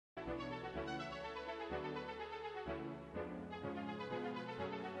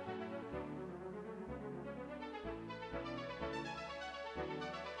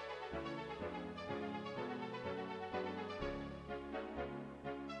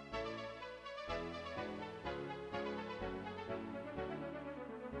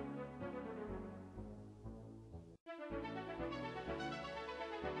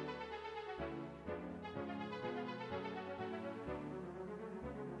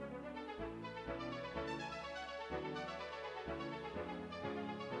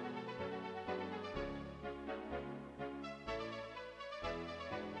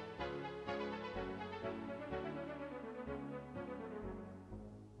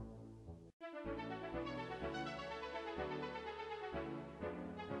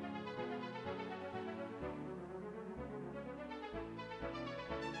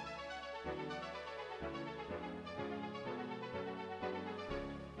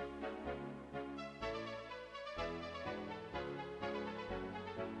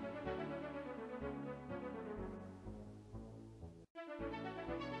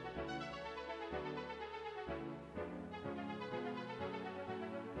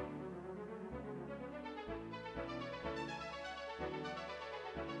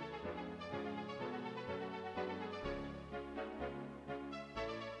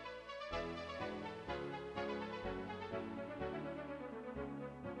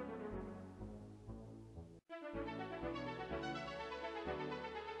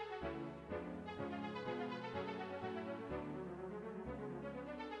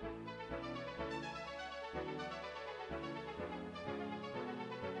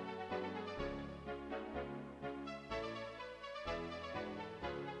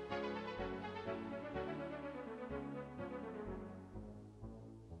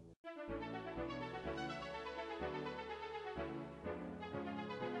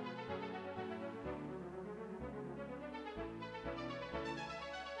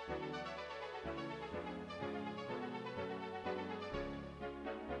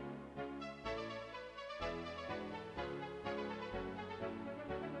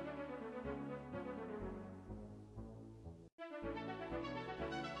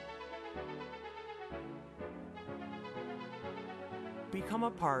become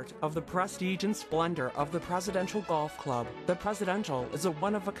a part of the prestige and splendor of the Presidential Golf Club. The Presidential is a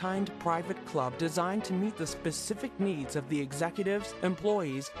one-of-a-kind private club designed to meet the specific needs of the executives,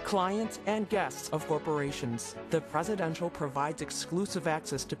 employees, clients, and guests of corporations. The Presidential provides exclusive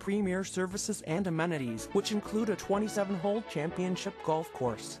access to premier services and amenities, which include a 27-hole championship golf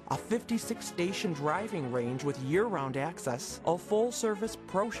course, a 56-station driving range with year-round access, a full-service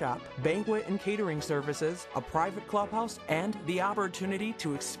pro shop, banquet and catering services, a private clubhouse, and the opportunity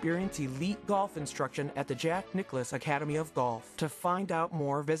to experience elite golf instruction at the Jack Nicklaus Academy of Golf. To find out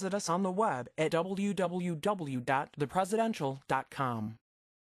more, visit us on the web at www.thepresidential.com.